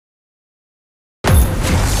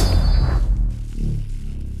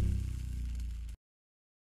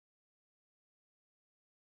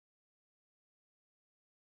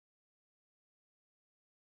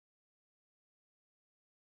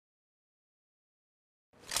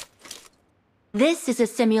This is a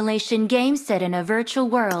simulation game set in a virtual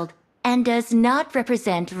world and does not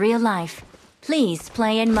represent real life. Please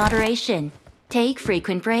play in moderation, take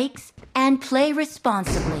frequent breaks, and play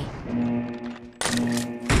responsibly.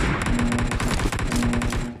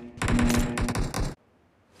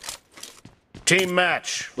 Team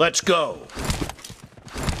match, let's go.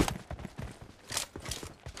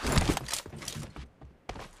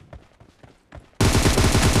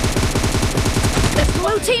 The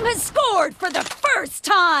blue team has scored for the first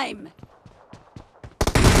time!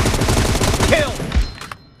 Kill!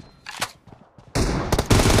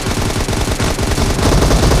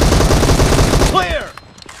 Clear!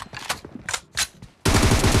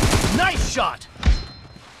 Nice shot!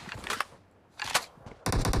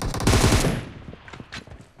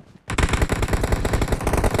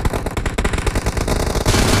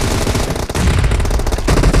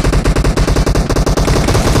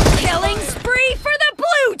 Killing spree for the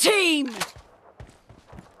blue team!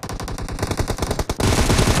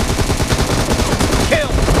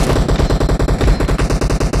 Kill!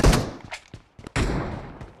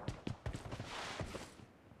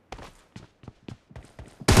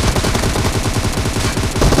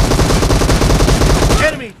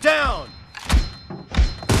 Enemy down!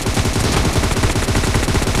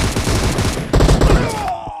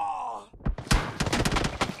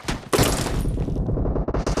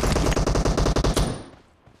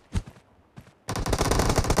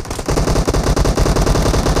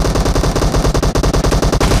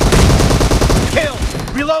 Kill!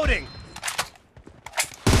 Reloading!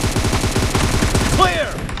 Clear!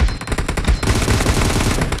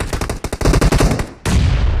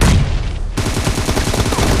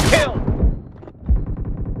 Kill!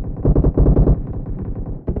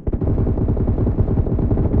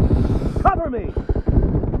 Cover me!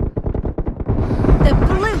 The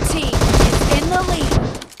blue team is in the lead.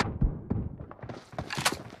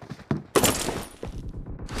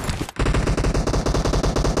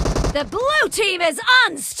 The blue team is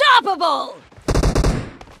unstoppable!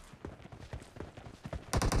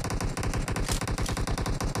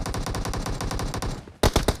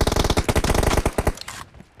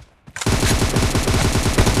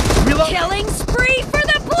 Reloading! Killing spree for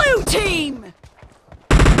the blue team!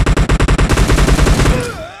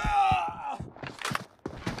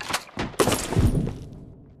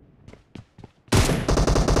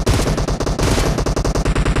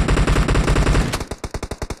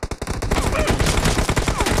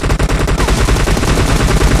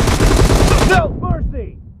 No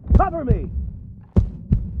mercy! Cover me!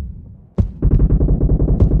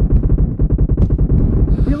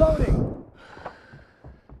 Reloading!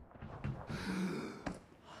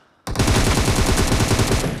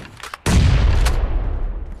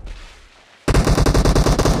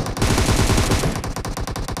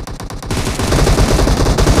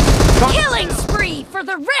 Killing spree for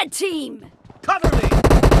the red team! Cover me!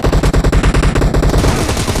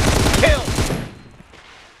 Kill!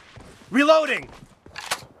 Reloading!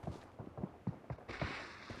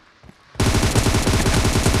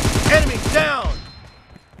 Enemy down!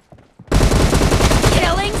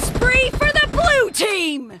 Killing spree for the blue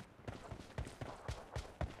team!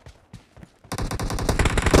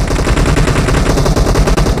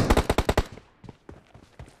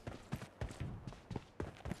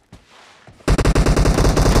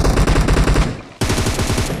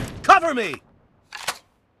 Cover me!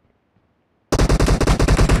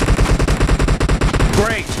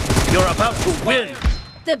 Great! You're about to win!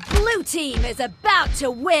 The blue team is about to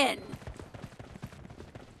win!